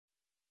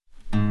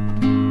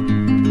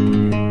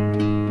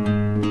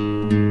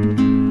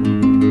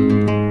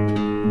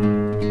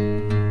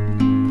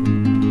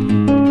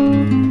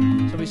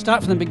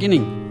start from the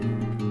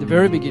beginning, the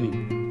very beginning.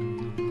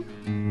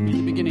 In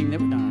the beginning,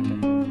 never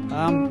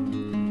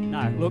done.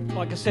 No, look,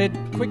 like I said,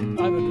 quick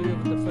overview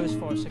of the first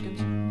 5 seconds.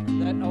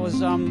 That I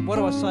was, what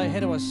do I say? How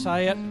do I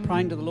say it?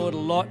 Praying to the Lord a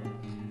lot.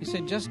 He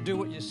said, just do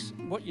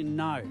what you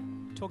know.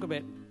 Talk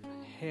about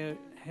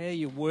how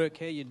you work,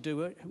 how you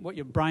do it, what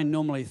your brain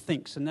normally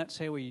thinks, and that's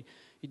how he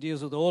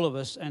deals with all of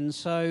us. And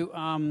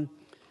so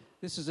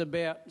this is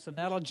about, it's an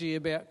analogy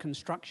about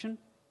construction.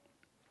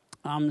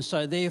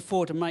 So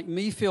therefore, to make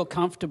me feel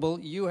comfortable,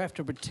 you have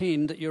to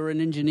pretend that you're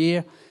an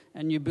engineer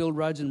and you build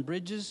roads and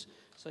bridges.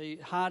 So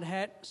hard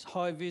hats,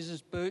 high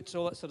visors, boots,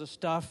 all that sort of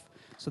stuff.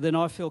 So then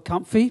I feel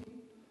comfy.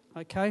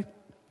 Okay?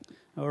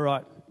 All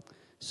right.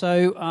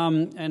 So,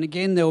 and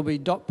again, there will be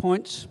dot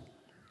points.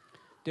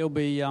 There'll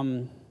be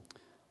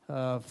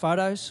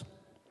photos.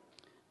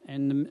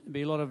 And there'll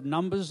be a lot of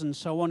numbers and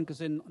so on, because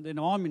then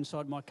I'm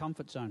inside my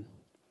comfort zone.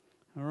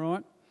 All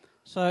right?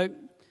 So,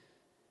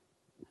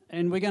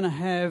 and we're going to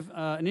have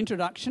an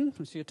introduction.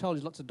 See, I told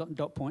you lots of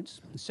dot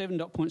points. 7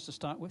 dot points to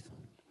start with.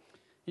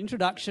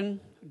 Introduction,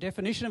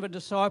 definition of a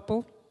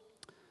disciple,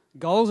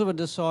 goals of a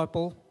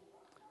disciple,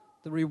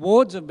 the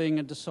rewards of being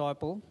a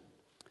disciple,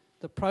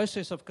 the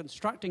process of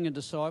constructing a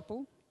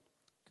disciple,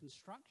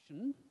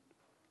 construction,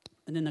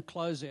 and then the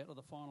closeout or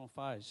the final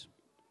phase.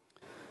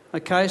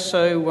 Okay,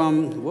 so,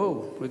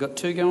 whoa, we've got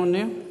 2 going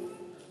now.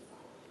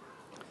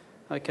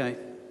 Okay.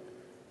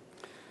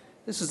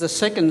 This is the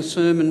second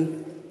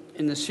sermon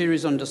in the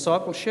series on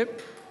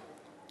discipleship.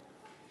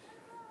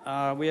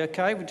 Are we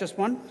okay with just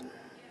one?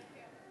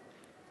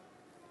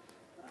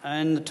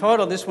 And the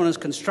title of this one is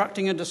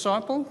Constructing a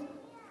Disciple.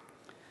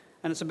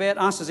 And it's about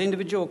us as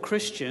individual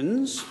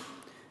Christians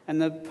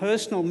and the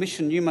personal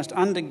mission you must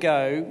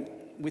undergo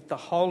with the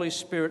Holy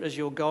Spirit as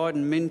your guide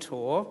and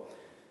mentor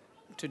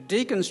to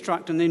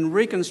deconstruct and then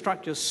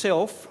reconstruct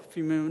yourself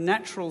from your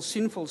natural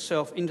sinful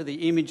self into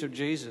the image of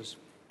Jesus.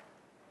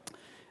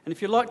 And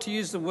if you like to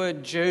use the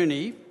word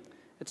journey,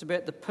 it's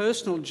about the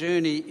personal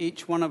journey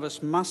each one of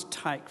us must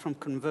take from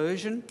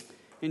conversion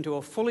into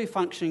a fully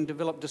functioning,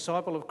 developed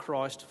disciple of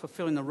Christ,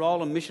 fulfilling the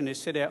role and mission is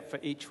set out for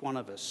each one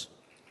of us.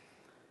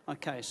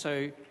 Okay,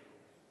 so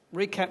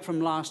recap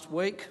from last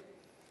week.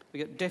 We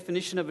got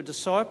definition of a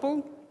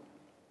disciple.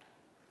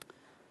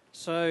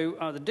 So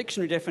the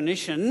dictionary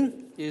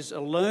definition is a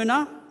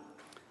learner,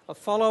 a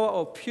follower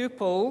or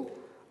pupil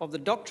of the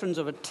doctrines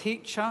of a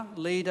teacher,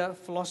 leader,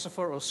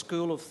 philosopher or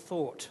school of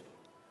thought.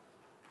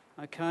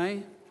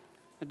 Okay.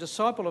 A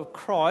disciple of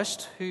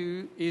Christ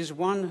who is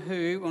one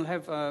who, we'll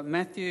have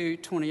Matthew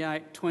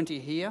 28:20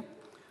 here.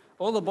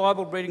 All the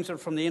Bible readings are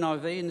from the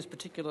NIV in this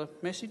particular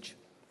message.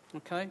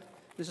 Okay,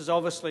 this is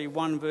obviously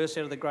one verse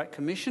out of the Great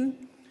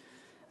Commission.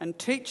 And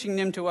teaching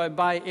them to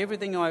obey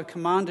everything I have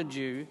commanded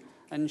you,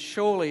 and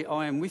surely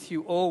I am with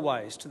you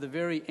always to the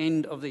very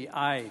end of the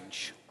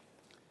age.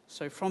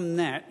 So from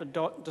that, a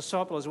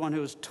disciple is one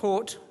who is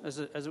taught, as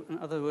in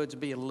other words,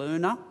 be a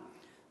learner,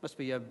 must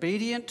be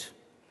obedient,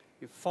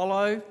 you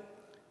follow,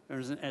 or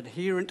as an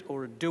adherent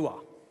or a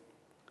doer.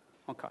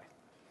 Okay.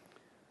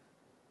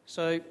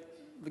 So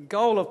the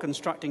goal of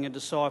constructing a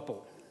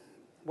disciple,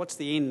 what's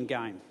the end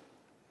game?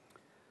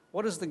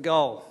 What is the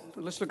goal?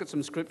 Let's look at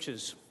some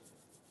scriptures.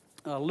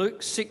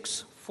 Luke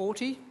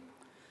 6:40.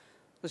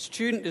 The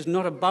student is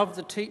not above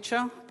the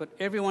teacher, but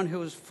everyone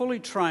who is fully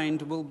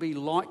trained will be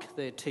like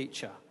their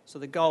teacher. So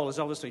the goal is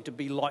obviously to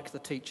be like the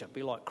teacher,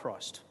 be like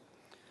Christ.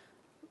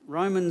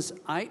 Romans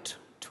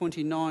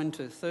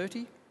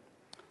 8:29-30.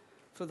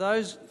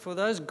 For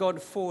those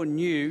God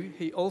foreknew,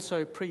 he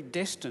also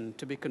predestined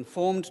to be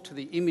conformed to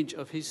the image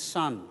of his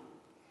Son,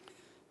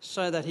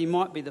 so that he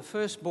might be the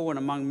firstborn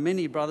among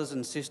many brothers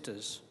and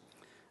sisters.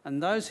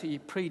 And those he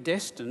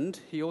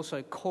predestined, he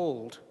also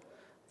called.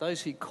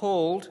 Those he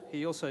called,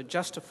 he also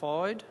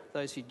justified.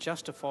 Those he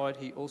justified,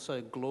 he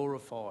also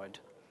glorified.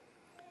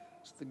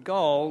 So the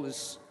goal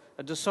is,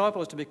 a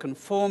disciple is to be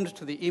conformed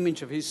to the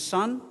image of his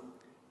Son,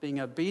 being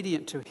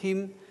obedient to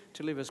him,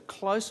 to live as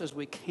close as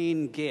we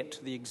can get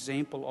to the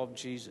example of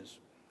Jesus.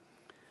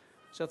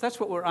 So if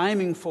that's what we're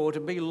aiming for, to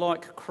be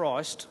like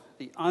Christ,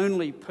 the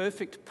only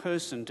perfect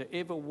person to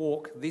ever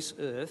walk this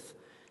earth,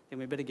 then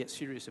we better get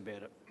serious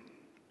about it.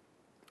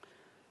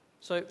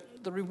 So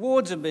the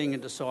rewards of being a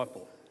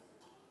disciple.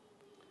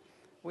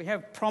 We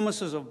have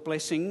promises of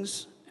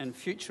blessings and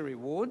future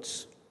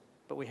rewards,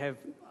 but we have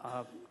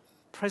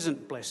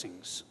present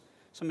blessings.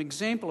 Some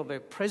example of our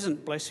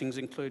present blessings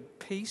include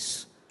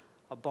peace,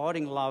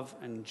 abiding love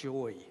and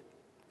joy.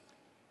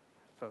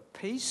 For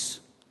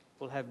peace,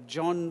 we'll have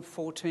John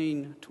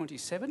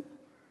 14:27.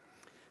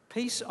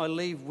 Peace I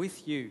leave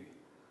with you.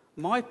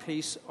 My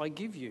peace I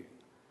give you.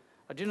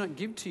 I do not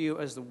give to you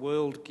as the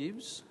world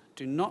gives.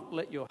 Do not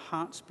let your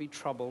hearts be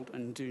troubled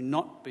and do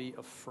not be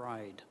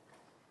afraid.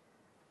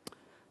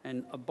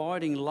 And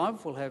abiding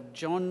love, we'll have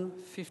John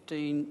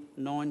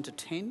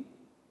 15:9-10.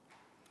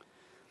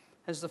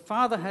 As the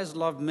Father has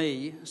loved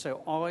me,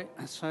 so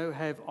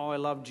have I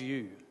loved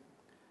you.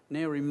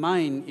 Now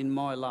remain in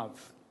my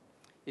love.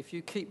 If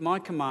you keep my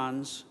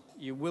commands,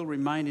 you will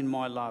remain in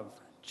my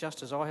love,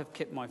 just as I have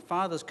kept my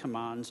Father's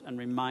commands and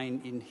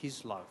remain in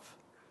his love.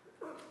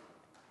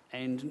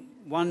 And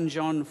 1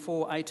 John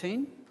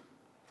 4:18,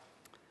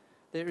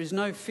 there is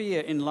no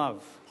fear in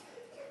love,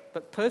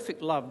 but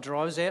perfect love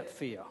drives out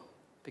fear,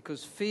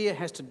 because fear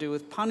has to do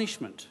with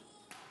punishment.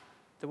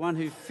 The one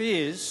who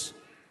fears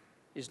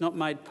is not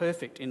made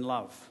perfect in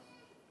love.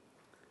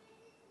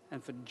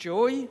 And for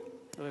joy,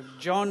 we have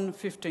John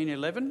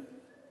 15:11.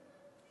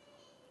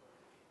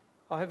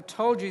 I have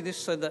told you this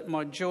so that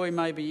my joy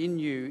may be in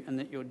you and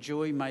that your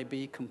joy may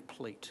be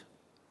complete.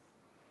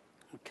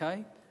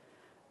 Okay?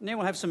 Now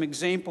we'll have some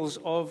examples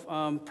of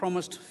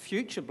promised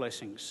future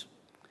blessings.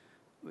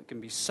 We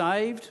can be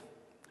saved,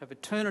 have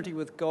eternity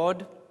with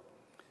God,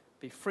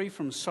 be free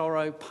from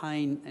sorrow,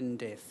 pain and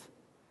death.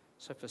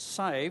 So for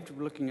saved,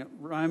 we're looking at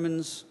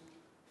Romans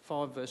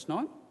 5 verse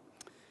 9.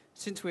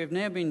 Since we have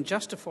now been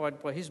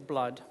justified by his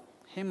blood,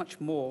 how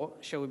much more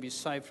shall we be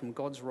saved from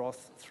God's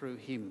wrath through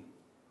him?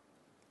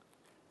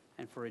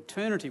 And for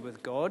eternity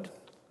with God,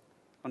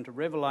 onto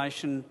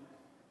Revelation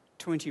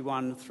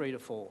 21,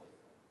 3-4.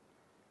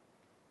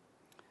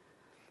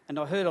 And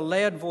I heard a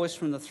loud voice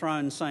from the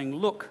throne saying,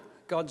 "Look,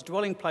 God's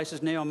dwelling place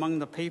is now among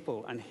the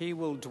people, and he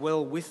will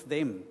dwell with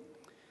them.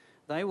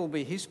 They will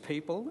be his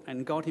people,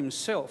 and God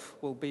himself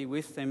will be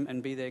with them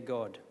and be their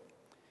God.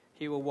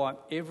 He will wipe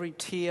every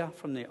tear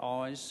from their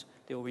eyes.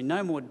 There will be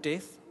no more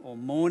death or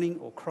mourning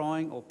or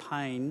crying or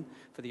pain,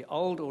 for the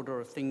old order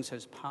of things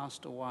has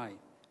passed away."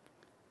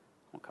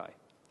 Okay.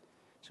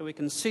 So we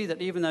can see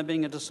that even though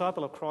being a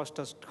disciple of Christ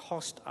does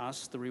cost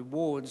us, the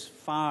rewards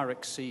far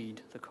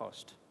exceed the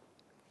cost.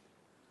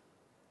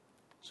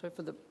 So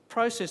for the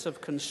process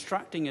of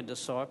constructing a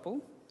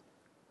disciple,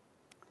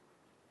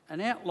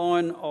 an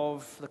outline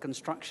of the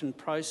construction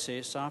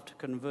process after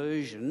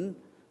conversion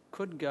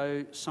could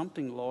go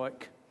something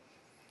like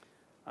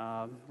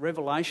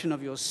revelation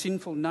of your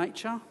sinful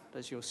nature,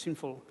 as your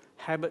sinful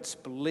habits,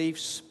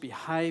 beliefs,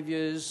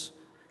 behaviours,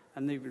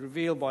 and they're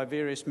revealed by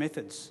various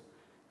methods.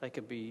 They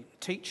could be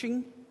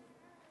teaching,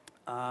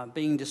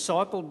 being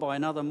discipled by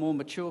another more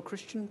mature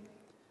Christian,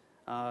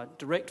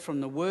 direct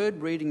from the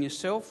Word, reading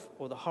yourself,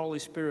 or the Holy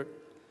Spirit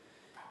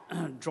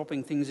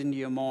dropping things into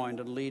your mind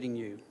and leading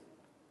you.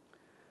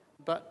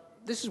 But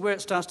this is where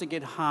it starts to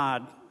get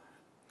hard.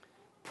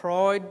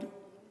 Pride,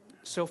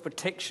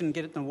 self-protection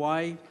get in the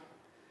way.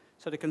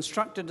 So to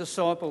construct a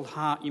disciple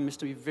heart, you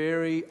must be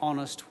very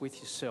honest with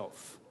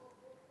yourself.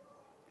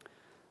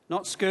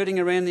 Not skirting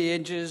around the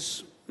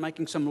edges,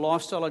 making some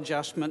lifestyle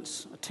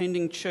adjustments,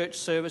 attending church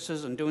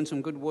services and doing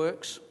some good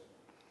works.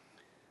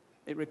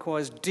 It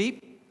requires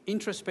deep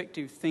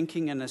introspective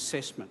thinking and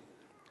assessment,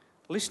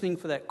 listening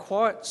for that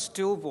quiet,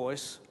 still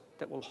voice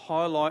that will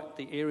highlight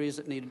the areas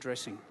that need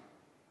addressing.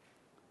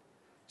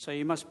 So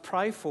you must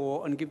pray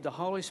for and give the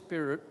Holy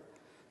Spirit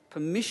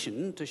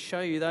permission to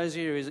show you those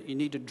areas that you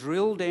need to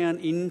drill down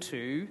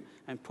into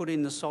and put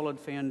in the solid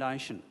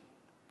foundation.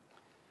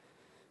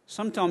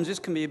 Sometimes this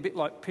can be a bit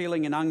like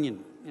peeling an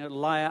onion,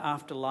 layer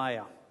after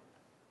layer,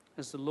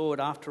 as the Lord,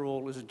 after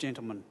all, is a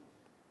gentleman.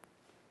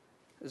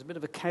 There's a bit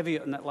of a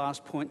caveat in that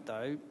last point,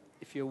 though.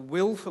 If you're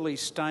willfully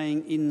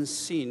staying in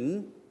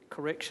sin,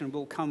 correction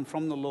will come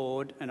from the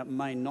Lord, and it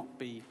may not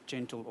be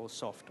gentle or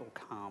soft or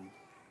calm.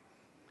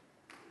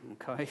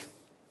 Okay?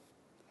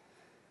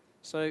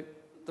 So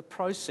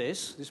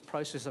this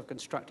process of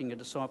constructing a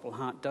disciple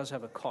heart does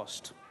have a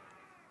cost.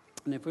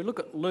 And if we look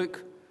at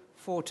Luke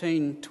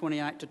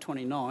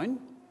 14:28-29,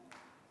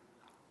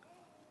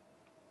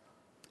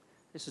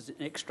 this is an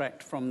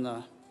extract from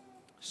the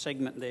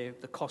segment there,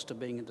 the cost of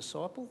being a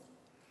disciple.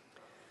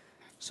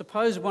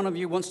 Suppose one of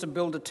you wants to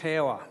build a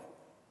tower.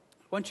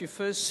 Won't you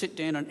first sit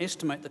down and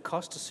estimate the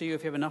cost to see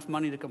if you have enough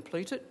money to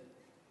complete it?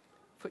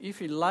 For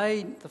if you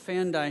lay the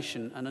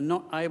foundation and are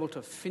not able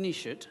to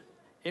finish it,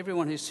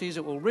 everyone who sees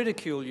it will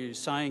ridicule you,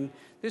 saying,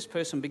 "This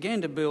person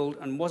began to build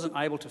and wasn't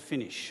able to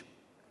finish."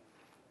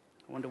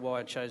 I wonder why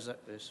I chose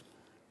that verse.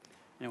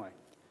 Anyway,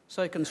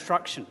 so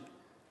construction.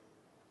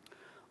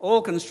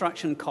 All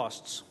construction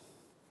costs.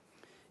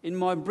 In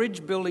my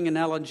bridge building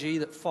analogy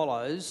that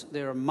follows,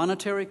 there are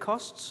monetary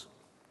costs,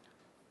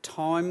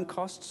 time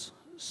costs,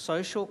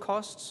 social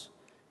costs,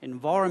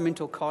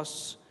 environmental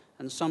costs,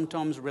 and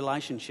sometimes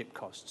relationship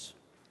costs.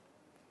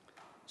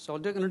 So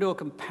I'm going to do a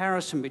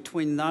comparison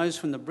between those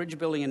from the bridge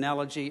building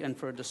analogy and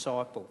for a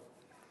disciple.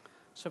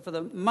 So for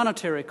the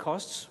monetary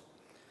costs,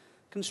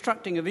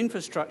 constructing of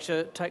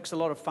infrastructure takes a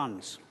lot of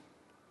funds.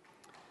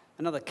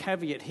 Another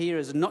caveat here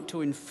is not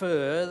to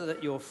infer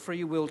that your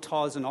free will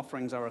tithes and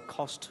offerings are a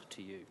cost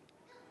to you.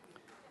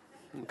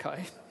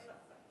 Okay?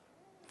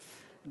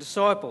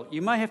 Disciple,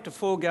 you may have to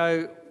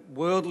forego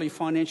worldly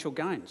financial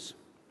gains.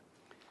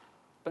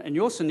 And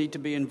you also need to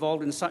be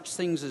involved in such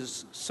things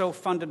as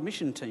self-funded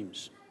mission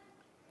teams.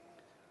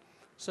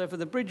 So for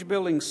the bridge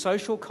building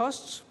social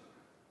costs,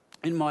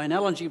 in my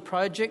analogy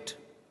project,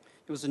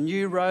 it was a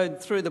new road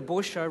through the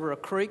bush over a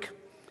creek,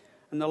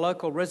 and the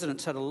local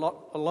residents had a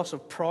loss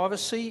of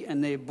privacy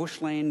and their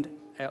bushland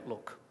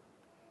outlook.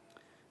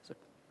 So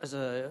as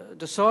a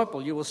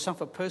disciple, you will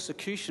suffer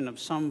persecution of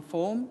some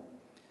form,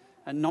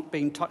 and not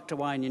being tucked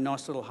away in your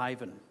nice little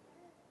haven.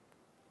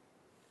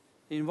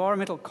 The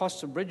environmental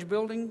costs of bridge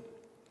building,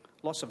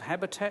 loss of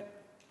habitat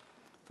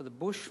for the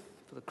bush,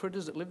 for the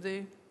critters that live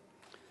there.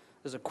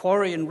 There's a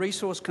quarry and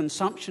resource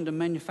consumption to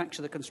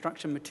manufacture the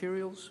construction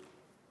materials.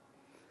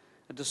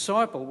 A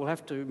disciple will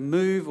have to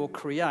move or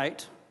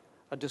create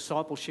a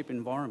discipleship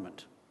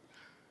environment.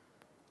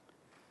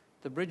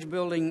 The bridge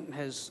building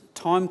has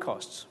time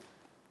costs,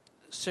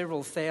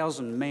 several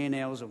thousand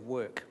man-hours of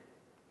work.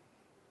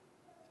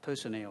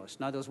 Person hours.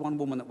 No, there was one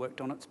woman that worked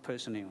on it, it's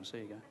person hours.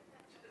 There you go.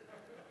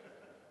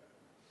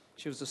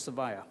 She was a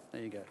surveyor.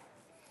 There you go.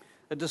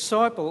 A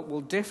disciple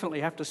will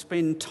definitely have to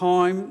spend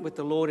time with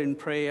the Lord in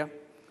prayer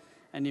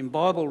and in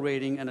Bible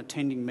reading and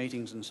attending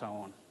meetings and so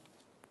on.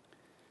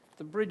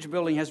 The bridge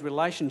building has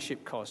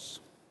relationship costs.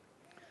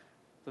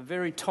 The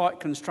very tight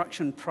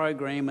construction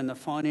program and the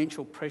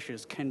financial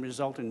pressures can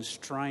result in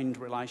strained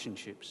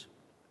relationships.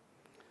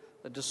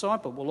 The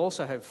disciple will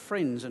also have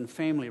friends and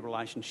family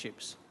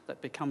relationships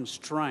that become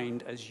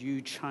strained as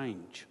you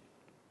change.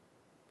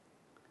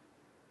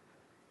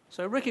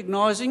 So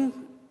recognising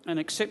and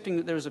accepting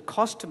that there is a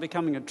cost to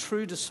becoming a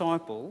true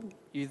disciple,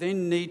 you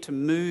then need to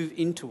move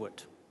into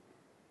it.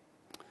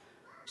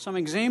 Some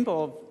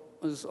example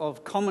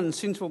of common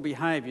sinful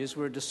behaviours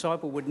where a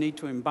disciple would need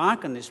to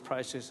embark on this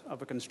process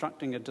of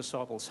constructing a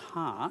disciple's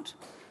heart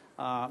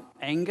are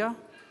anger,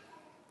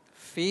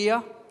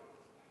 fear,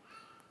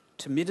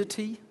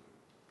 timidity,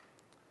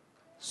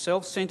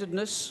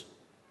 self-centeredness,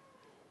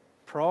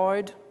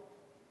 pride.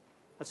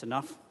 That's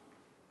enough.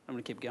 I'm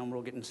going to keep going, we're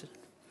all getting sick.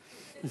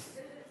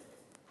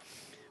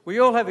 We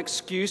all have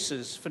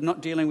excuses for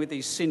not dealing with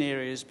these sin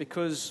areas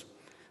because,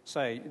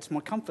 say, it's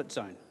my comfort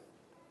zone.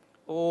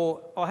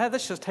 Or,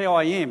 that's just how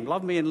I am,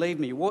 love me and leave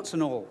me, warts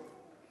and all.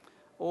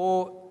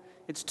 Or,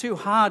 it's too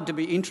hard to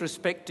be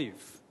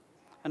introspective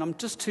and I'm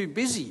just too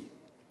busy.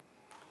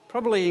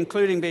 Probably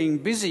including being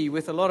busy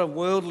with a lot of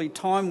worldly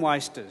time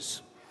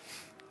wasters,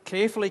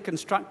 carefully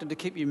constructed to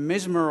keep you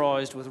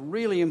mesmerised with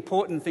really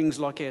important things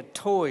like our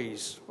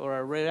toys or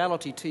our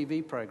reality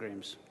TV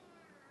programs.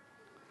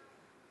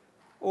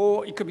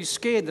 Or you could be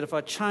scared that if I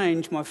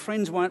change, my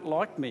friends won't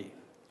like me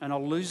and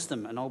I'll lose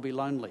them and I'll be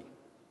lonely.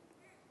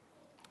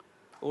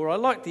 Or I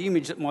like the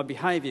image that my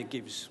behaviour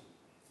gives.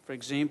 For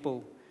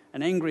example,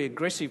 an angry,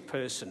 aggressive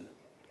person.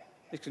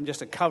 This can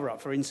just a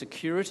cover-up for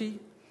insecurity,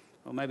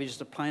 or maybe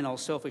just a plain old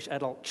selfish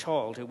adult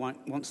child who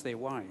wants their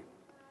way.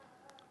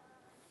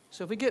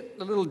 So if we get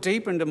a little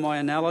deeper into my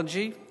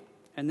analogy,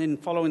 and then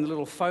following the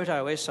little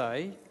photo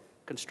essay,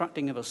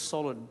 constructing of a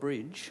solid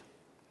bridge.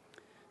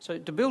 So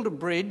to build a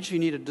bridge, you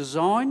need a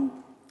design,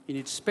 you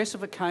need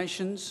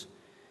specifications,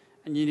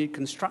 and you need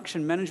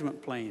construction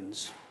management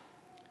plans.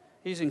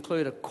 These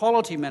include a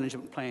quality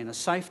management plan, a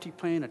safety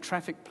plan, a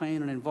traffic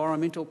plan, an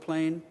environmental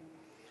plan.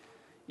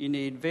 You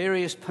need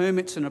various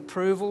permits and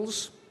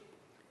approvals.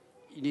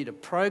 You need a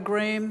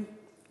program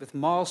with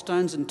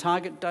milestones and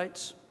target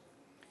dates.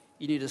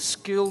 You need a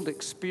skilled,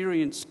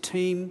 experienced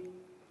team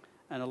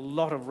and a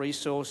lot of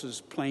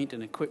resources, plant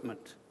and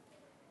equipment.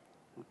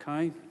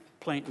 Okay?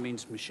 Plant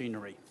means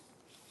machinery.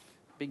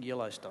 Big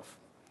yellow stuff.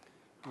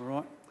 All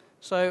right?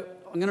 So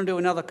I'm going to do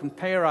another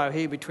comparo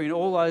here between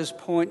all those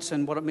points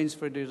and what it means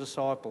for a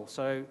disciple.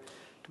 So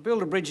to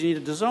build a bridge, you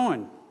need a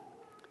design.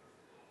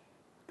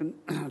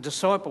 A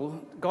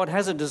disciple, God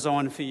has a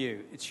design for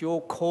you. It's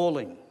your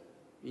calling.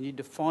 You need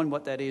to find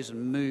what that is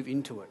and move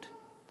into it.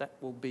 That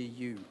will be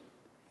you.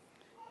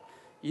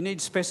 You need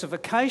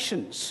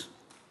specifications.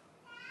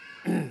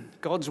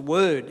 God's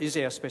word is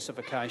our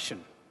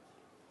specification.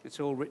 It's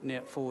all written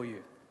out for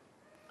you.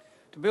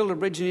 To build a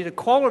bridge, you need a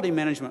quality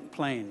management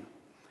plan.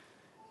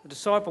 A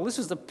disciple, this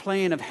is the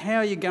plan of how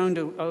you're going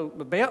to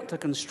about the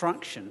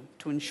construction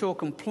to ensure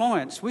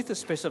compliance with the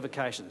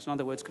specifications. In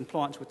other words,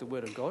 compliance with the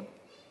Word of God.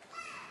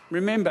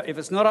 Remember, if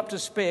it's not up to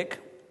spec,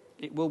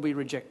 it will be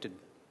rejected.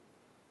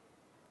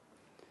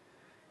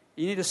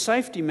 You need a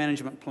safety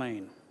management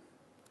plan.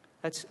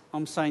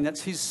 I'm saying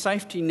that's his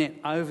safety net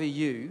over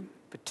you,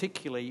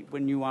 particularly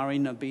when you are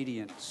in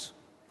obedience.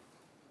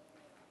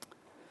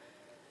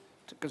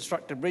 To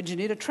construct a bridge, you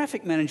need a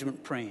traffic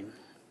management plan.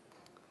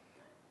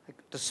 A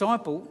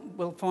disciple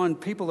will find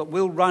people that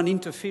will run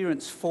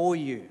interference for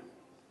you,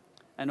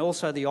 and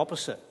also the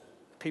opposite.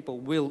 People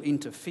will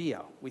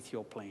interfere with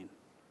your plan.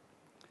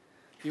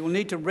 You will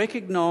need to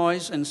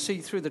recognise and see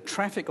through the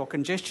traffic or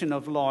congestion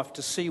of life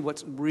to see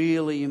what's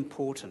really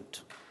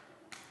important.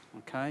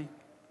 Okay?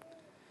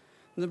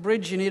 In the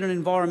bridge, you need an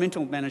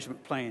environmental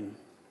management plan.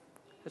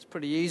 That's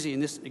pretty easy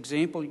in this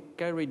example.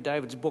 Go read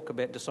David's book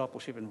about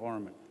discipleship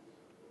environment.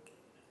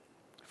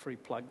 Free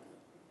plug.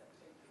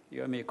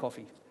 You owe me a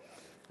coffee.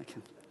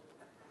 Okay.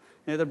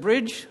 Now, the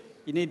bridge,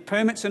 you need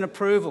permits and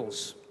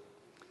approvals.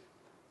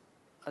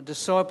 A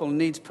disciple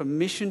needs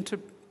permission to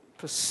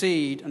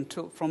proceed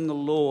from the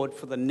Lord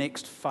for the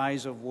next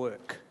phase of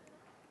work.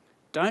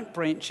 Don't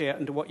branch out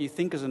into what you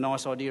think is a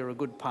nice idea or a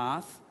good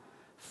path.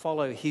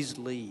 Follow his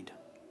lead.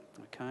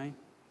 Okay?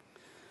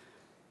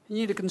 You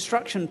need a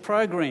construction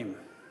program.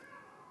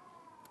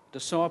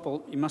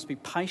 Disciple, you must be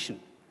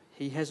patient.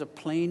 He has a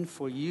plan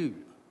for you.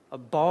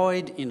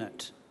 Abide in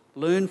it.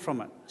 Learn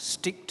from it.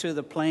 Stick to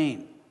the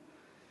plan.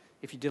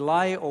 If you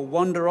delay or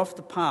wander off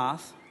the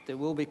path, there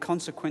will be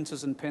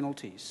consequences and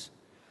penalties.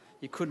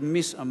 You could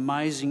miss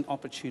amazing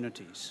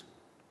opportunities.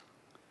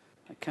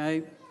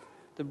 Okay?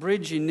 The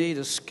bridge, you need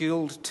a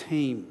skilled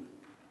team.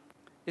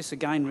 This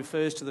again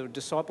refers to the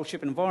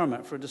discipleship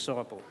environment for a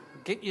disciple.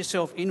 Get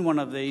yourself in one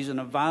of these and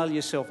avail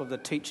yourself of the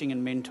teaching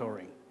and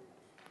mentoring.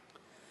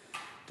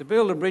 To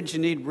build a bridge, you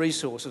need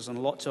resources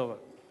and lots of it.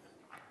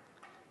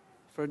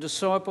 For a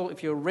disciple,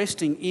 if you're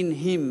resting in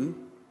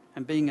him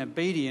and being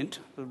obedient,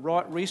 the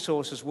right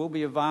resources will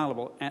be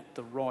available at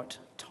the right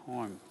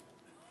time.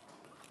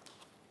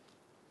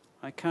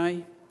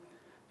 Okay?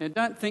 Now,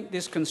 don't think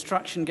this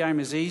construction game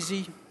is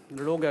easy, and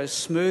it all goes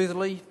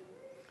smoothly.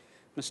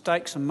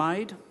 Mistakes are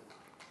made,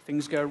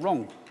 things go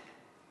wrong.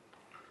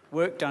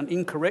 Work done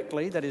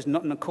incorrectly, that is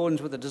not in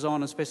accordance with the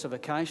design and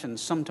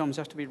specifications, sometimes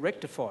have to be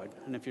rectified.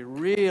 And if you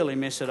really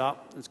mess it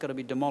up, it's got to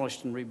be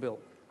demolished and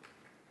rebuilt.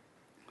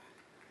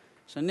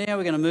 So now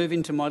we're going to move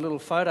into my little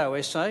photo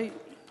essay.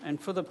 And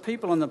for the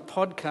people on the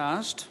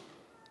podcast,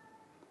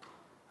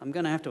 I'm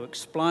going to have to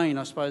explain,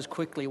 I suppose,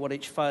 quickly what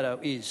each photo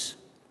is.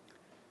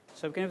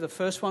 So we can have the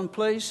first one,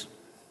 please.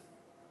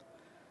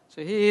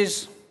 So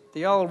here's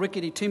the old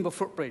rickety timber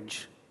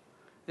footbridge.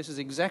 This is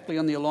exactly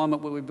on the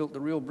alignment where we built the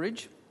real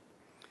bridge.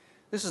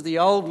 This is the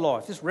old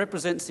life. This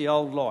represents the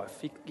old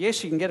life.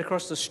 Yes, you can get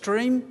across the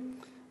stream,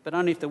 but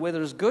only if the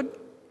weather is good.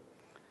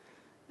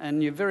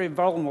 And you're very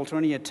vulnerable to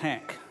any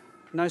attack.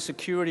 No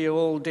security at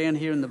all down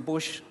here in the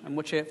bush, and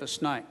watch out for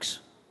snakes.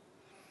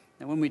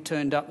 Now, when we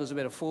turned up, there's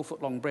about a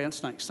 4-foot-long brown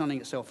snake sunning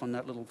itself on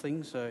that little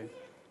thing, so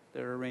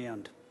they're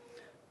around.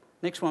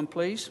 Next one,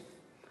 please.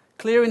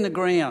 Clearing the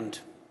ground.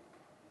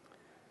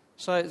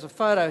 So there's a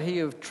photo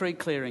here of tree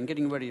clearing,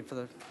 getting ready for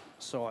the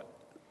site.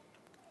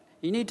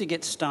 You need to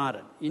get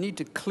started. You need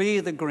to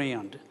clear the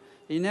ground.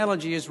 The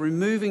analogy is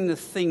removing the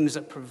things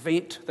that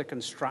prevent the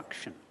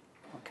construction.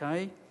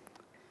 Okay?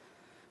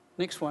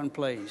 Next one,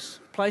 please.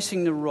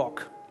 Placing the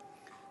rock.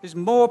 There's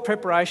more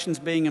preparations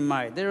being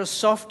made. There are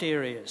soft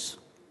areas.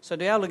 So to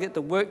be able to get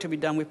the work to be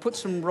done, we put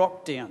some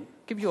rock down.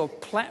 Give you a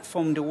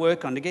platform to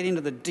work on to get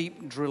into the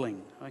deep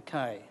drilling.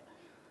 Okay.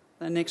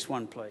 The next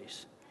one,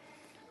 please.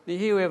 Now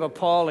here we have a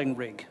piling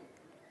rig.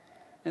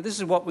 Now this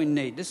is what we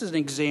need. This is an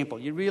example.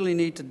 You really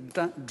need to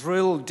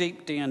drill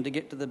deep down to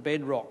get to the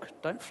bedrock.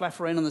 Don't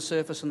flaff around on the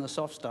surface and the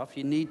soft stuff.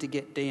 You need to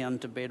get down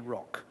to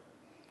bedrock.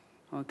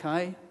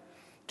 Okay?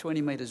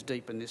 20 metres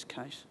deep in this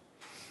case.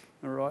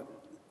 All right.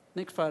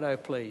 Next photo,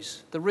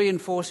 please. The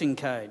reinforcing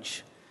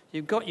cage.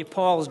 You've got your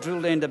piles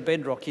drilled down to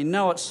bedrock. You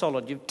know it's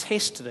solid. You've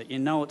tested it. You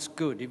know it's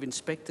good. You've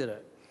inspected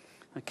it.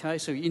 Okay,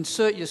 so you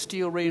insert your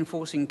steel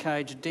reinforcing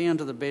cage down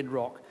to the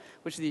bedrock,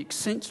 which is the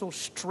essential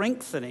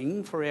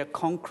strengthening for our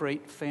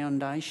concrete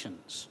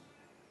foundations.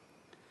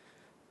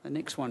 The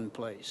next one,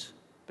 please.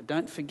 But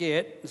don't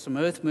forget, there's some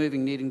earth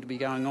moving needing to be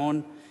going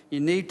on. You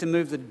need to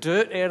move the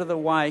dirt out of the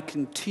way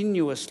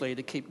continuously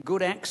to keep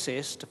good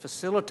access to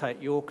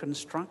facilitate your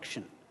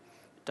construction.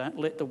 Don't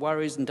let the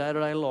worries in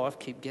day-to-day life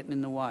keep getting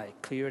in the way.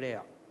 Clear it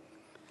out.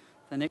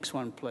 The next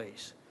one,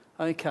 please.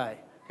 Okay,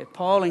 the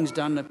piling's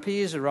done, the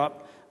piers are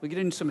up. We get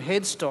into some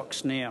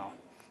headstocks now.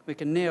 We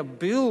can now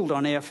build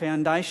on our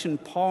foundation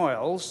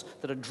piles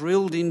that are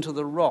drilled into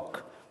the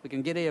rock. We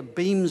can get our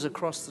beams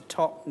across the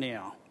top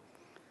now.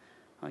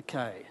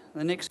 Okay,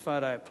 the next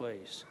photo,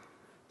 please.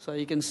 So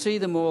you can see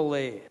them all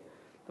there.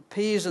 The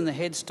piers and the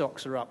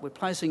headstocks are up. We're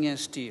placing our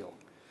steel.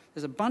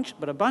 There's a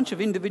bunch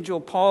of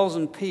individual piles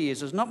and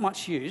piers. There's not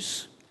much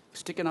use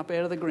sticking up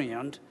out of the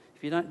ground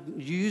if you don't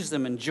use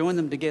them and join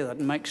them together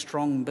and make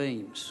strong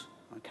beams.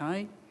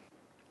 Okay?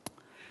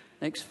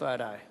 Next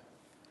photo.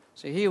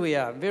 So here we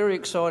are. Very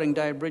exciting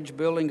day of bridge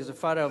building. There's a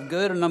photo of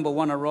girder number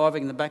 1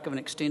 arriving in the back of an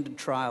extended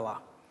trailer.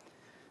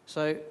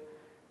 So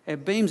our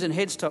beams and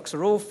headstocks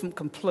are all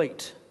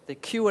complete. They're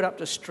cured up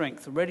to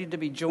strength, ready to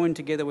be joined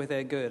together with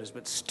our girders,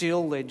 but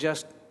still they're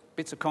just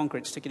bits of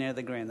concrete sticking out of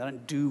the ground. They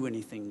don't do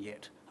anything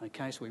yet.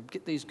 Okay, so we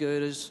get these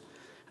girders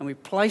and we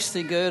place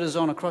the girders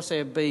on across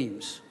our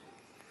beams.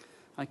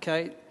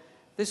 Okay,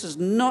 this is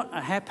not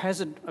a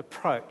haphazard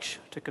approach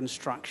to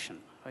construction.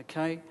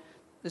 Okay,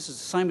 this is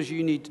the same as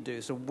you need to do.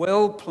 It's a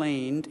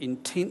well-planned,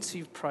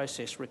 intensive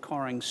process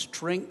requiring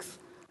strength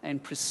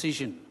and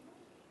precision.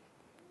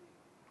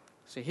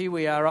 So here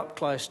we are up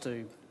close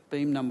to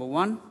beam number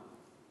 1.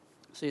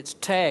 See, it's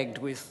tagged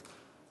with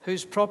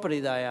whose property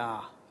they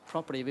are.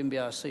 Property of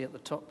MBRC at the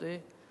top there.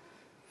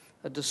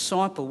 A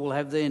disciple will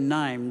have their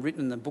name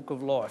written in the book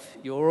of life.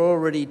 You're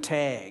already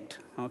tagged,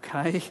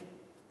 okay?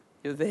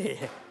 You're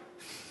there.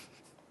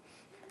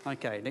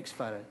 Okay, next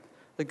photo.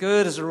 The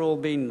girders are all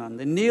being done.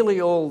 They're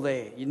nearly all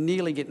there. You're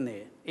nearly getting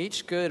there.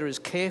 Each girder is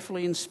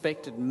carefully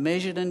inspected,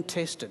 measured and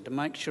tested to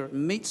make sure it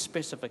meets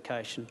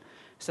specification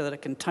so that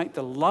it can take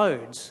the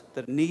loads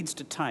that it needs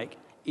to take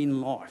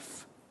in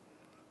life.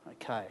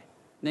 Okay,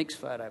 next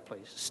photo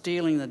please.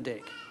 Steeling the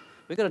deck.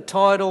 We've got to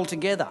tie it all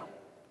together.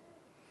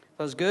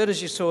 Those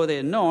girders you saw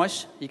there,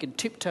 nice. You can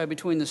tiptoe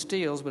between the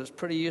steels, but it's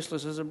pretty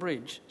useless as a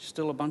bridge.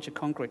 Still a bunch of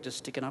concrete just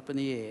sticking up in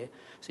the air.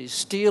 So you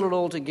steel it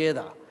all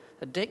together.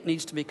 The deck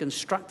needs to be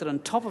constructed on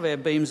top of our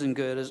beams and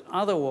girders.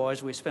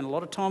 Otherwise, we spend a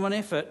lot of time and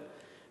effort,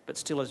 but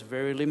still has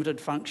very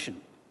limited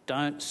function.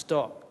 Don't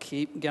stop.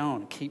 Keep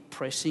going. Keep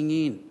pressing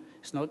in.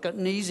 It's not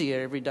getting easier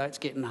every day. It's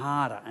getting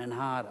harder and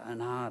harder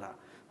and harder.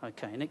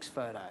 Okay, next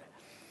photo.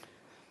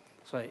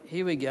 So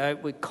here we go.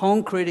 We're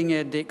concreting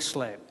our deck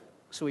slab.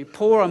 So we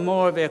pour on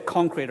more of our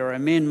concrete or our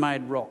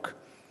man-made rock.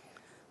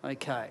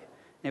 Okay.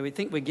 Now we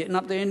think we're getting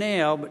up there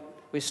now, but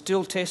we're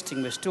still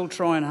testing. We're still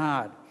trying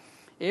hard.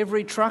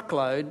 Every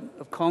truckload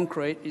of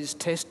concrete is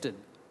tested.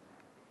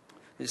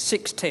 There's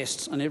 6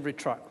 tests on every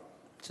truck.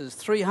 So there's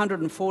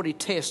 340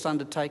 tests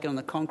undertaken on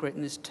the concrete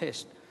in this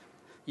test.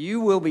 You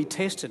will be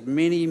tested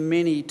many,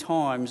 many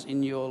times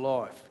in your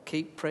life.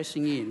 Keep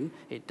pressing in.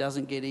 It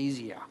doesn't get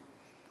easier.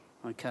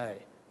 Okay,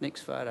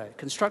 next photo.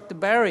 Construct the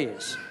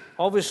barriers.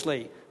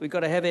 Obviously, we've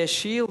got to have our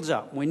shields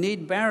up. We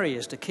need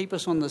barriers to keep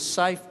us on the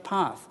safe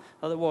path.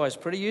 Otherwise,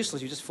 pretty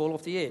useless. You just fall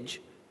off the edge.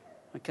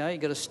 Okay,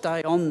 you've got to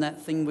stay on that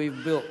thing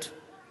we've built.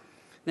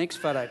 Next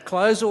photo.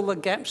 Close all the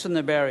gaps in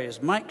the barriers.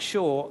 Make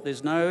sure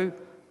there's no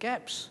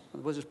gaps.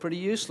 Otherwise, it's pretty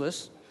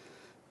useless.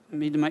 We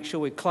need to make sure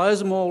we close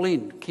them all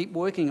in. Keep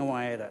working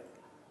away at it.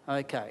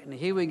 Okay, and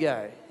here we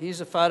go. Here's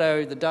a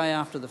photo the day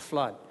after the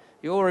flood.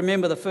 You all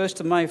remember the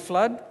 1st of May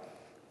flood?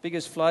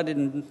 Biggest flood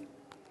in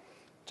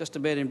just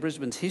about in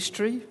Brisbane's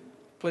history.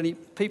 Plenty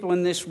people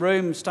in this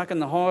room stuck in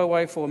the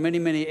highway for many,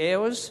 many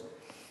hours.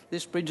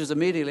 This bridge is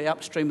immediately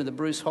upstream of the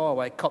Bruce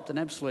Highway, copped an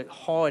absolute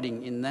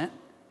hiding in that.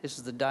 This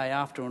is the day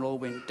after when it all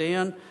went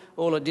down.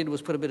 All it did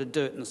was put a bit of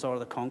dirt in the side of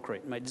the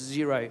concrete, made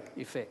zero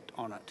effect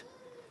on it,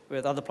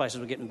 where the other places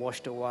were getting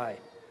washed away.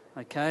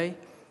 Okay?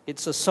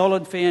 It's a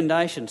solid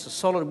foundation. It's a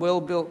solid,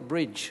 well-built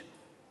bridge,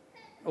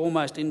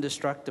 almost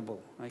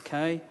indestructible.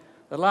 Okay?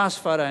 The last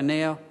photo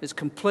now is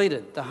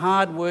completed. The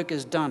hard work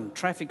is done.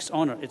 Traffic's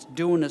on it. It's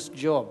doing its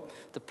job.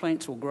 The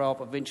plants will grow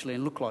up eventually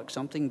and look like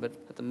something, but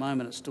at the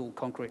moment it's still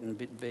concrete and a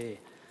bit bare.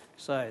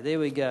 So there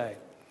we go.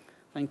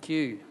 Thank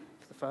you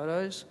for the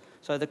photos.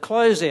 So the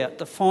closeout,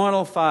 the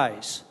final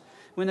phase.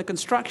 When the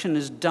construction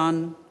is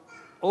done,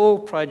 all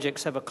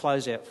projects have a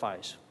closeout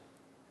phase.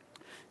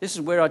 This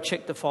is where I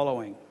check the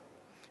following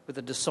with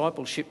a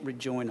discipleship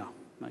rejoiner.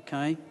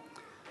 Okay?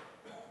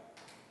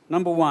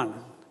 Number 1,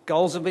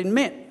 goals have been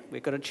met.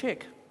 We've got to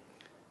check.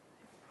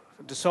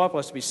 A disciple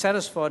has to be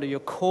satisfied of your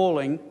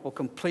calling or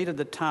completed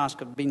the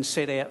task of being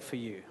set out for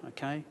you.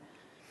 Okay?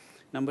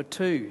 Number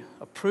 2,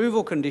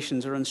 approval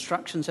conditions or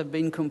instructions have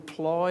been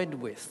complied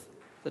with.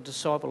 The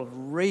disciple have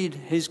read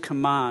his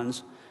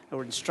commands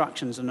or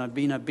instructions and have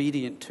been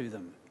obedient to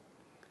them.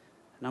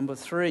 Number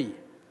 3,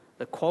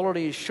 the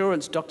quality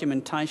assurance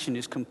documentation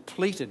is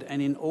completed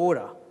and in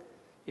order.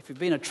 If you've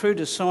been a true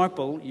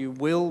disciple, you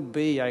will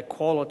be a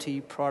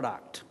quality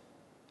product.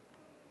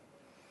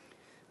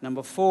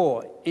 Number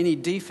 4, any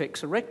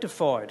defects are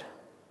rectified.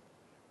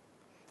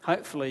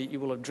 Hopefully you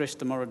will have addressed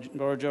the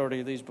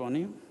majority of these by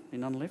now.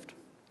 There's none left.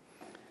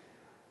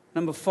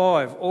 Number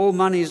 5, all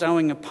monies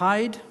owing are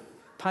paid.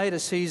 Pay to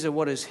Caesar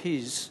what is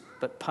his,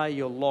 but pay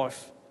your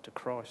life to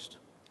Christ.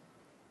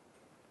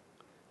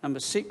 Number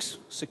 6,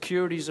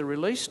 securities are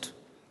released.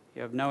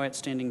 You have no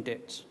outstanding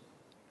debts.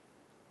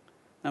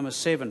 Number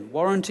 7,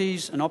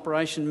 warranties and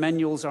operation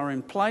manuals are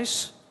in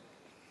place.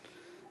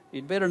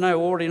 You'd better know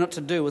already not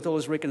to do with all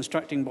this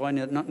reconstructing by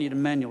not need a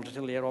manual to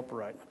tell you how to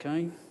operate,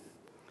 okay?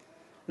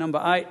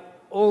 Number 8,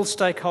 all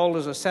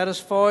stakeholders are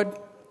satisfied.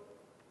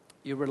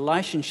 Your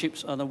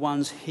relationships are the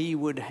ones he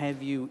would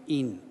have you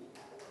in,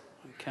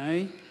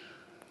 okay?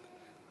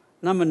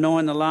 Number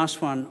 9, the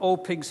last one, all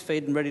pigs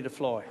fed and ready to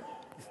fly.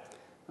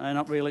 No,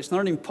 not really. It's not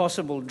an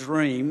impossible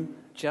dream.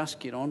 Just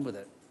get on with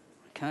it,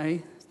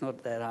 okay? It's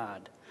not that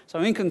hard.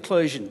 So in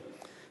conclusion,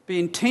 be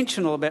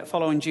intentional about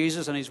following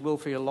Jesus and his will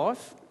for your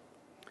life.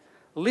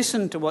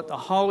 Listen to what the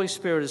Holy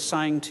Spirit is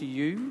saying to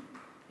you.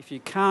 If you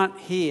can't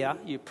hear,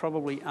 you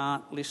probably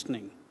aren't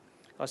listening.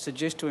 I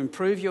suggest to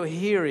improve your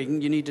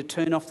hearing, you need to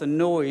turn off the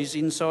noise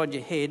inside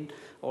your head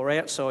or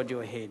outside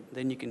your head.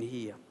 Then you can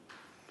hear.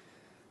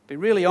 Be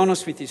really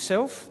honest with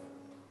yourself.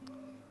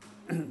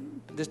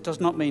 This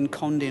does not mean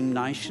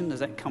condemnation,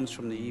 as that comes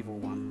from the evil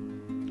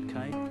one.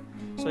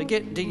 Okay? So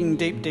get digging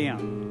deep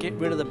down. Get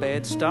rid of the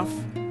bad stuff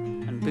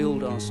and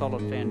build on a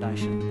solid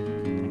foundation.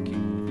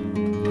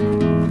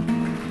 Thank you.